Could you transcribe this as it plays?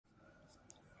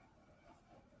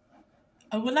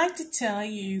I would like to tell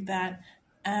you that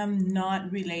I'm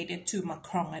not related to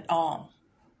Macron at all,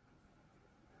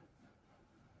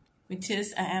 which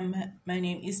is my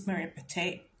name is Maria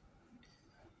Pate.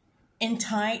 In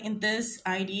Thai, in this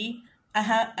ID,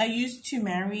 I used to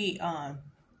marry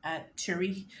at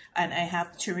Cherry, and I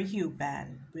have Cherry Hill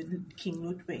band with King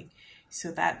Ludwig,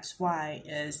 so that's why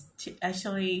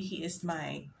actually he is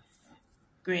my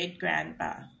great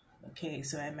grandpa. Okay,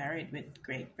 so I married with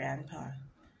great grandpa.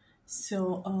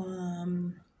 So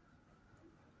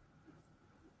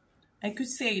I could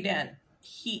say that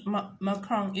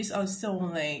Macron is also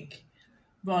like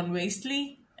Ron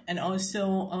Weasley and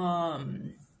also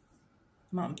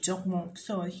Mom Jokmok,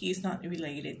 so he's not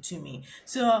related to me.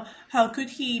 So how could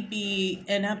he be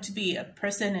end up to be a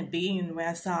person and being in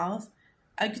West South?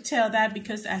 I could tell that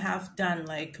because I have done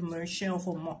like commercial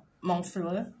for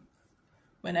Montfleur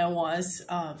when I was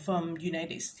from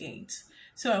United States.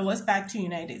 So I was back to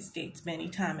United States many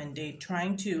times, and they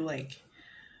trying to like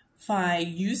find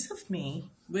use of me,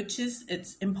 which is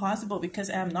it's impossible because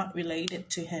I'm not related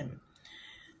to him.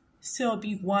 So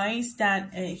be wise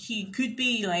that he could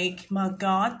be like my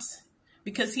God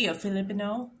because he a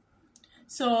Filipino.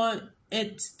 So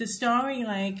it's the story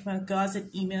like my God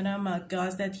that emailed him, my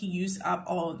God that he used up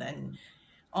all and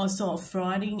also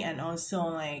frauding and also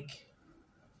like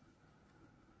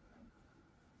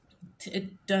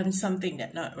it done something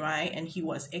that not right, and he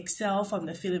was exiled from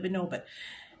the Filipino, but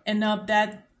end up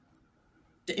that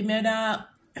the Imelda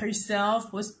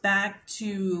herself was back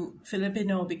to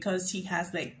Filipino because he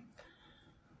has like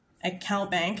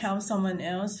bank account someone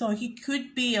else. So he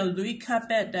could be a Louis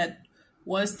Capet that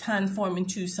was transformed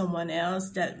into someone else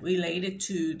that related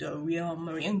to the real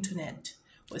Marie Antoinette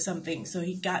or something. So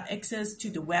he got access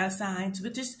to the Versailles,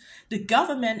 which is the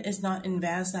government is not in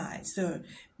Versailles. So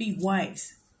be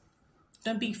wise.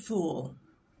 Don't be fool.